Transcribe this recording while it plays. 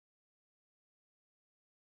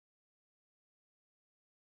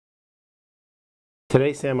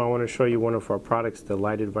Today, Sam, I want to show you one of our products, the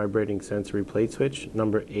lighted vibrating sensory plate switch,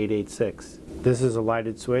 number 886. This is a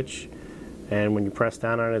lighted switch, and when you press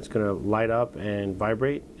down on it, it's going to light up and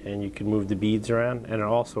vibrate, and you can move the beads around, and it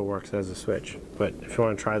also works as a switch. But if you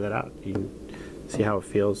want to try that out, you can see how it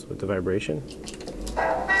feels with the vibration.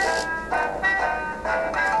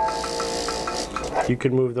 You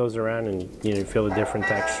can move those around and feel a different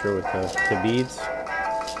texture with the beads.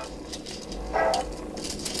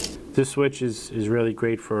 This switch is really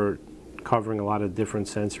great for covering a lot of different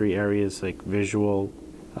sensory areas like visual,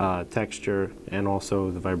 texture, and also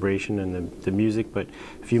the vibration and the music. But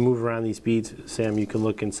if you move around these beads, Sam, you can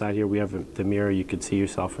look inside here. We have the mirror. You can see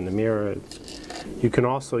yourself in the mirror. You can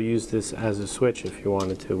also use this as a switch if you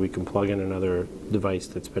wanted to. We can plug in another device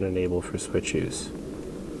that's been enabled for switch use.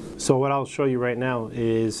 So what I'll show you right now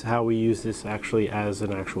is how we use this actually as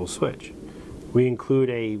an actual switch. We include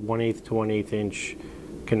a 1/8 to 1/8 inch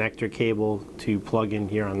connector cable to plug in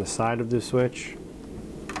here on the side of the switch,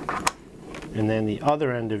 and then the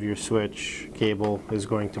other end of your switch cable is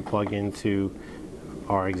going to plug into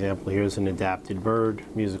our example. Here's an adapted bird,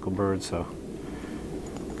 musical bird, so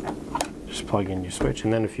just plug in your switch,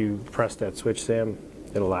 and then if you press that switch, Sam,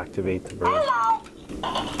 it'll activate the bird. Hello.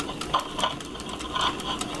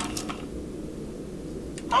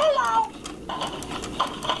 Hello.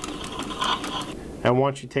 And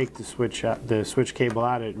once you take the switch cable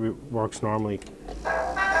out, it works normally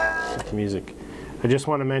with the music. I just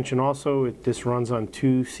want to mention also, this runs on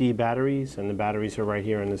 2C batteries, and the batteries are right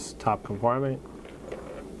here in this top compartment.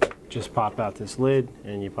 Just pop out this lid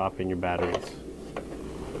and you pop in your batteries.